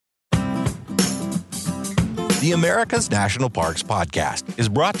The America's National Parks podcast is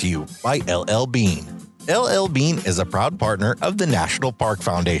brought to you by LL Bean. LL Bean is a proud partner of the National Park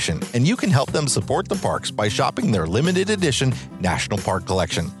Foundation, and you can help them support the parks by shopping their limited edition National Park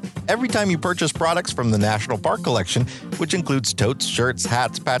Collection. Every time you purchase products from the National Park Collection, which includes totes, shirts,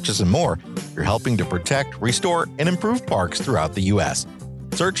 hats, patches, and more, you're helping to protect, restore, and improve parks throughout the U.S.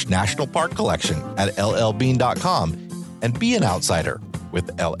 Search National Park Collection at llbean.com and be an outsider with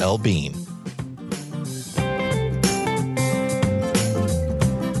LL Bean.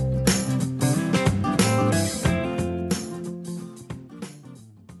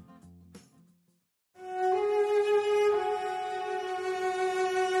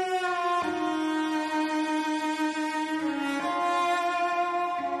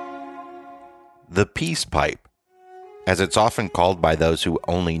 The peace pipe, as it's often called by those who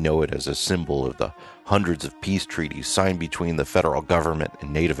only know it as a symbol of the hundreds of peace treaties signed between the federal government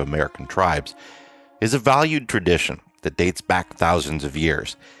and Native American tribes, is a valued tradition that dates back thousands of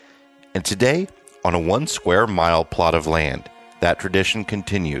years. And today, on a 1 square mile plot of land, that tradition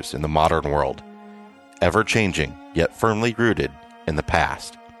continues in the modern world, ever-changing yet firmly rooted in the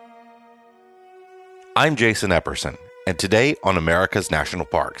past. I'm Jason Epperson, and today on America's National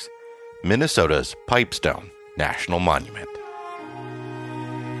Parks, Minnesota's Pipestone National Monument.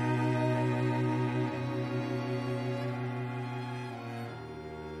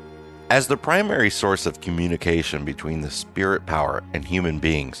 As the primary source of communication between the spirit power and human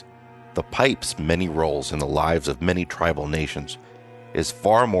beings, the pipe's many roles in the lives of many tribal nations is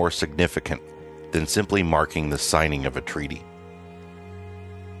far more significant than simply marking the signing of a treaty.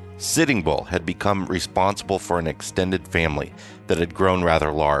 Sitting Bull had become responsible for an extended family that had grown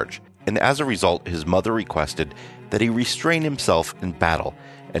rather large, and as a result, his mother requested that he restrain himself in battle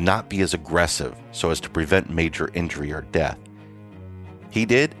and not be as aggressive so as to prevent major injury or death. He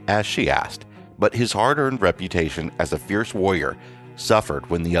did as she asked, but his hard-earned reputation as a fierce warrior suffered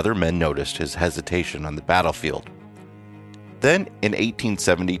when the other men noticed his hesitation on the battlefield. Then, in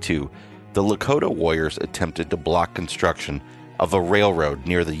 1872, the Lakota warriors attempted to block construction of a railroad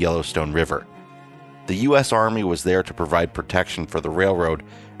near the Yellowstone River. The U.S. Army was there to provide protection for the railroad,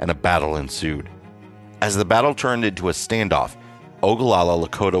 and a battle ensued. As the battle turned into a standoff, Ogallala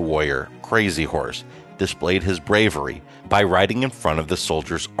Lakota warrior Crazy Horse displayed his bravery by riding in front of the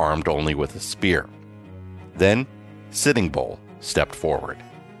soldiers armed only with a spear. Then, Sitting Bull stepped forward.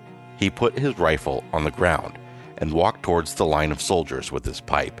 He put his rifle on the ground and walked towards the line of soldiers with his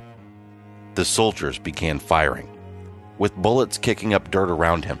pipe. The soldiers began firing. With bullets kicking up dirt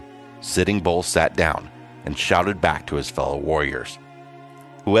around him, Sitting Bull sat down and shouted back to his fellow warriors,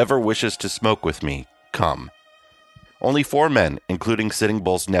 "Whoever wishes to smoke with me, come." Only 4 men, including Sitting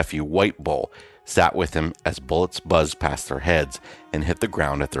Bull's nephew, White Bull, sat with him as bullets buzzed past their heads and hit the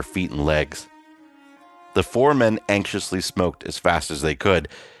ground at their feet and legs. The 4 men anxiously smoked as fast as they could,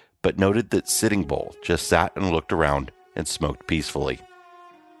 but noted that Sitting Bull just sat and looked around and smoked peacefully.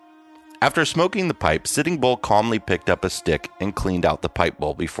 After smoking the pipe, Sitting Bull calmly picked up a stick and cleaned out the pipe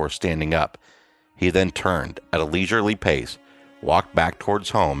bowl before standing up. He then turned at a leisurely pace, walked back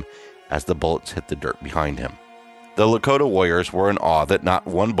towards home as the bullets hit the dirt behind him. The Lakota warriors were in awe that not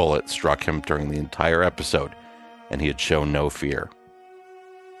one bullet struck him during the entire episode, and he had shown no fear.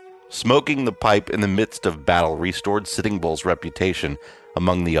 Smoking the pipe in the midst of battle restored Sitting Bull's reputation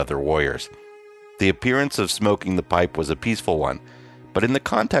among the other warriors. The appearance of smoking the pipe was a peaceful one, but in the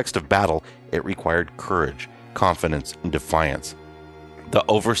context of battle, it required courage, confidence, and defiance. The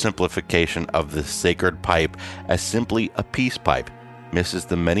oversimplification of the sacred pipe as simply a peace pipe misses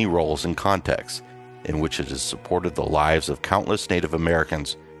the many roles and contexts in which it has supported the lives of countless Native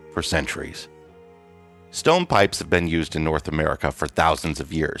Americans for centuries. Stone pipes have been used in North America for thousands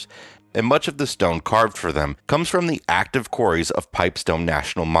of years, and much of the stone carved for them comes from the active quarries of Pipestone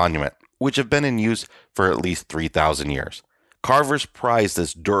National Monument, which have been in use for at least 3,000 years. Carvers prize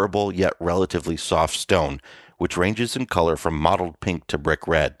this durable yet relatively soft stone, which ranges in color from mottled pink to brick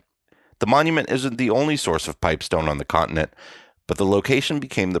red. The monument isn't the only source of pipestone on the continent, but the location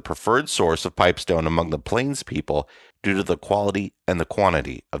became the preferred source of pipestone among the Plains people due to the quality and the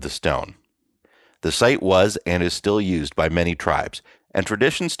quantity of the stone. The site was and is still used by many tribes, and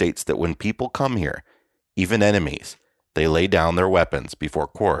tradition states that when people come here, even enemies, they lay down their weapons before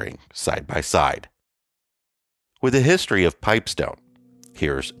quarrying side by side. With a history of pipestone,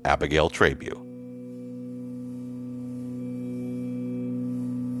 here's Abigail Trabue.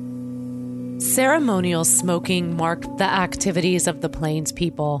 Ceremonial smoking marked the activities of the Plains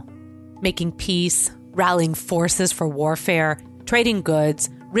people, making peace, rallying forces for warfare, trading goods,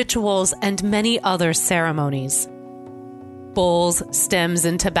 rituals, and many other ceremonies. Bowls, stems,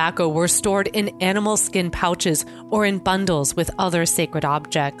 and tobacco were stored in animal skin pouches or in bundles with other sacred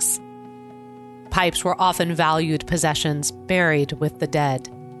objects. Pipes were often valued possessions buried with the dead.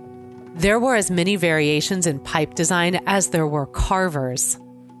 There were as many variations in pipe design as there were carvers.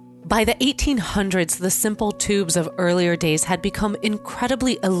 By the 1800s, the simple tubes of earlier days had become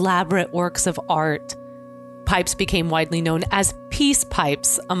incredibly elaborate works of art. Pipes became widely known as peace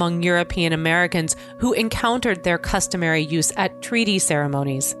pipes among European Americans who encountered their customary use at treaty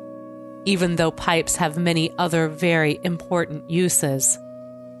ceremonies, even though pipes have many other very important uses.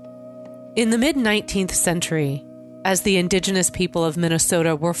 In the mid-19th century, as the indigenous people of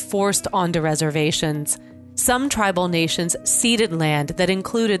Minnesota were forced onto reservations, some tribal nations ceded land that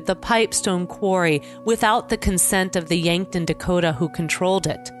included the Pipestone Quarry without the consent of the Yankton Dakota who controlled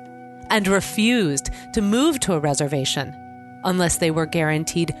it, and refused to move to a reservation unless they were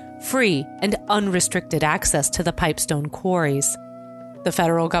guaranteed free and unrestricted access to the Pipestone quarries. The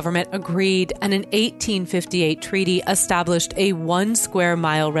federal government agreed, and an 1858 treaty established a 1 square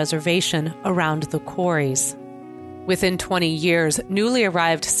mile reservation around the quarries. Within 20 years, newly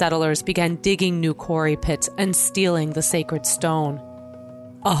arrived settlers began digging new quarry pits and stealing the sacred stone.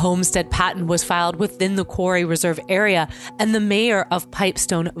 A homestead patent was filed within the quarry reserve area, and the mayor of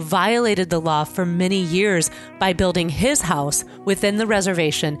Pipestone violated the law for many years by building his house within the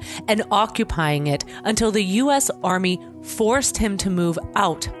reservation and occupying it until the U.S. Army forced him to move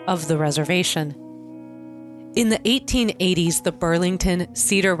out of the reservation. In the 1880s, the Burlington,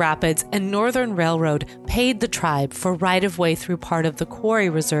 Cedar Rapids, and Northern Railroad paid the tribe for right-of-way through part of the quarry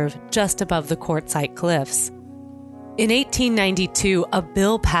reserve just above the quartzite cliffs. In 1892, a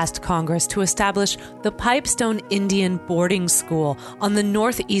bill passed Congress to establish the Pipestone Indian Boarding School on the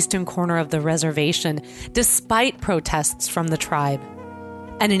northeastern corner of the reservation, despite protests from the tribe.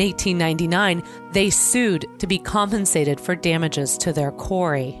 And in 1899, they sued to be compensated for damages to their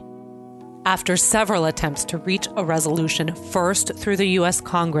quarry. After several attempts to reach a resolution, first through the U.S.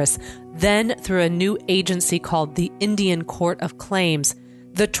 Congress, then through a new agency called the Indian Court of Claims,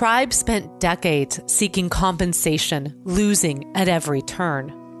 the tribe spent decades seeking compensation, losing at every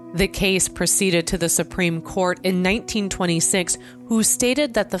turn. The case proceeded to the Supreme Court in 1926, who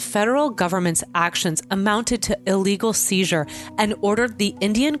stated that the federal government's actions amounted to illegal seizure and ordered the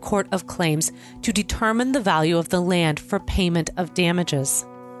Indian Court of Claims to determine the value of the land for payment of damages.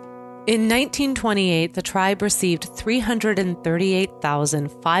 In 1928, the tribe received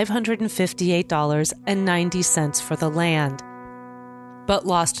 $338,558.90 for the land, but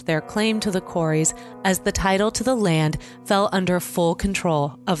lost their claim to the quarries as the title to the land fell under full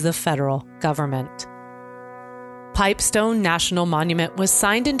control of the federal government. Pipestone National Monument was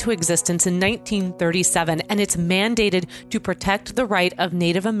signed into existence in 1937, and it's mandated to protect the right of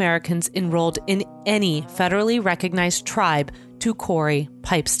Native Americans enrolled in any federally recognized tribe to quarry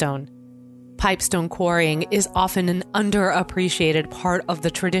pipestone. Pipestone quarrying is often an underappreciated part of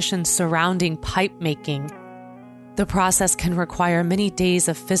the tradition surrounding pipe making. The process can require many days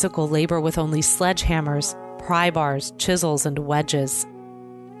of physical labor with only sledgehammers, pry bars, chisels, and wedges.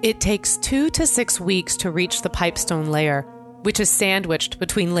 It takes 2 to 6 weeks to reach the pipestone layer, which is sandwiched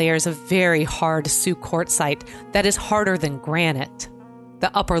between layers of very hard Sioux quartzite that is harder than granite. The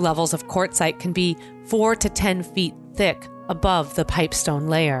upper levels of quartzite can be 4 to 10 feet thick above the pipestone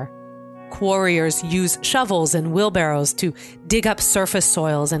layer. Quarriers use shovels and wheelbarrows to dig up surface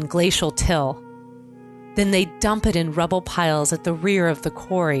soils and glacial till. Then they dump it in rubble piles at the rear of the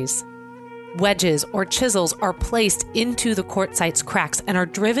quarries. Wedges or chisels are placed into the quartzite's cracks and are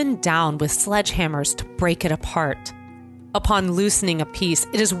driven down with sledgehammers to break it apart. Upon loosening a piece,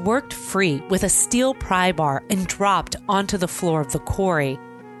 it is worked free with a steel pry bar and dropped onto the floor of the quarry.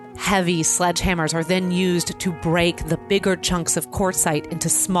 Heavy sledgehammers are then used to break the bigger chunks of quartzite into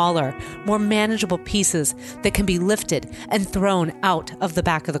smaller, more manageable pieces that can be lifted and thrown out of the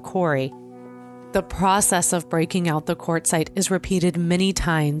back of the quarry. The process of breaking out the quartzite is repeated many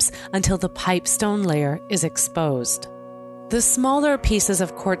times until the pipestone layer is exposed. The smaller pieces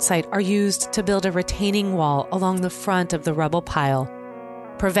of quartzite are used to build a retaining wall along the front of the rubble pile,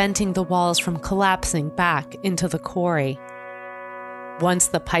 preventing the walls from collapsing back into the quarry. Once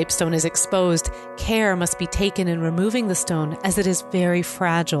the pipestone is exposed, care must be taken in removing the stone as it is very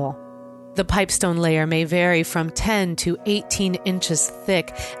fragile. The pipestone layer may vary from 10 to 18 inches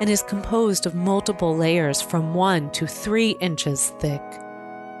thick and is composed of multiple layers from 1 to 3 inches thick.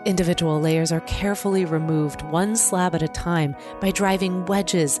 Individual layers are carefully removed one slab at a time by driving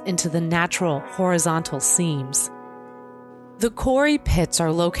wedges into the natural horizontal seams. The quarry pits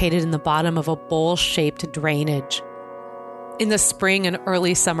are located in the bottom of a bowl-shaped drainage. In the spring and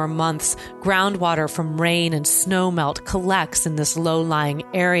early summer months, groundwater from rain and snowmelt collects in this low-lying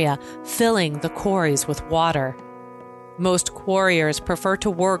area, filling the quarries with water. Most quarriers prefer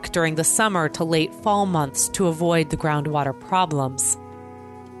to work during the summer to late fall months to avoid the groundwater problems.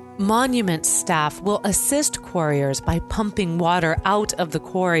 Monument staff will assist quarriers by pumping water out of the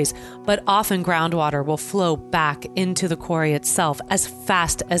quarries, but often groundwater will flow back into the quarry itself as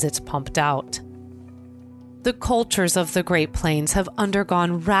fast as it's pumped out. The cultures of the Great Plains have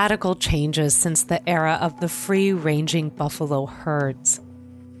undergone radical changes since the era of the free-ranging buffalo herds.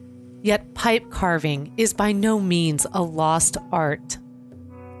 Yet pipe carving is by no means a lost art.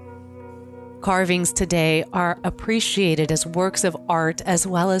 Carvings today are appreciated as works of art as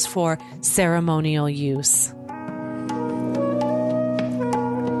well as for ceremonial use.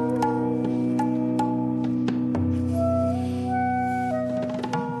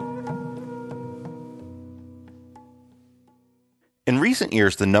 In recent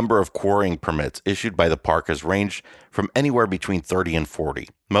years, the number of quarrying permits issued by the park has ranged from anywhere between 30 and 40.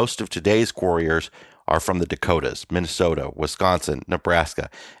 Most of today's quarriers are from the Dakotas, Minnesota, Wisconsin, Nebraska,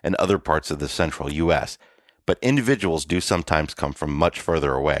 and other parts of the central U.S., but individuals do sometimes come from much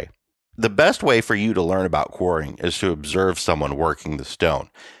further away. The best way for you to learn about quarrying is to observe someone working the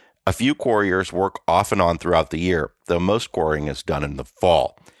stone. A few quarriers work off and on throughout the year, though most quarrying is done in the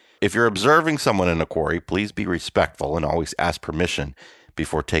fall. If you're observing someone in a quarry, please be respectful and always ask permission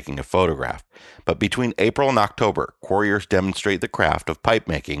before taking a photograph. But between April and October, quarriers demonstrate the craft of pipe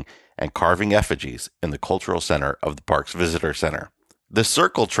making and carving effigies in the Cultural Center of the park's Visitor Center. The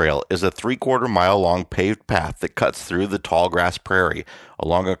Circle Trail is a 3/4-mile-long paved path that cuts through the tall grass prairie,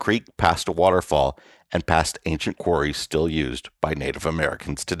 along a creek, past a waterfall, and past ancient quarries still used by Native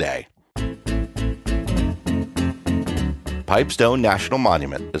Americans today. Pipestone National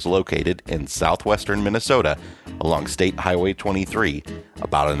Monument is located in southwestern Minnesota along State Highway 23,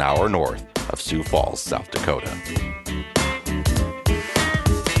 about an hour north of Sioux Falls, South Dakota.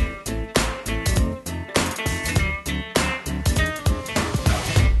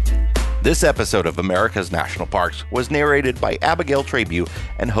 This episode of America's National Parks was narrated by Abigail Trabue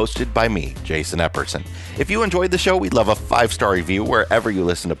and hosted by me, Jason Epperson. If you enjoyed the show, we'd love a 5-star review wherever you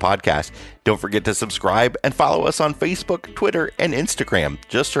listen to podcasts. Don't forget to subscribe and follow us on Facebook, Twitter, and Instagram.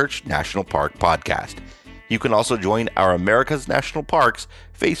 Just search National Park Podcast. You can also join our America's National Parks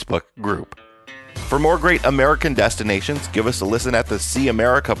Facebook group. For more great American destinations, give us a listen at the See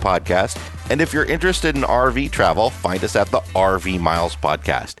America podcast. And if you're interested in RV travel, find us at the RV Miles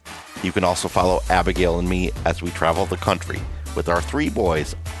podcast. You can also follow Abigail and me as we travel the country with our 3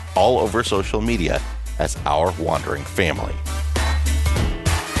 boys all over social media as Our Wandering Family.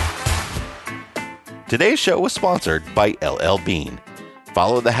 Today's show was sponsored by LL Bean.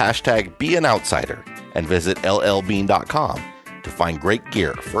 Follow the hashtag #BeAnOutsider and visit llbean.com to find great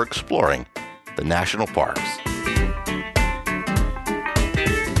gear for exploring the national parks.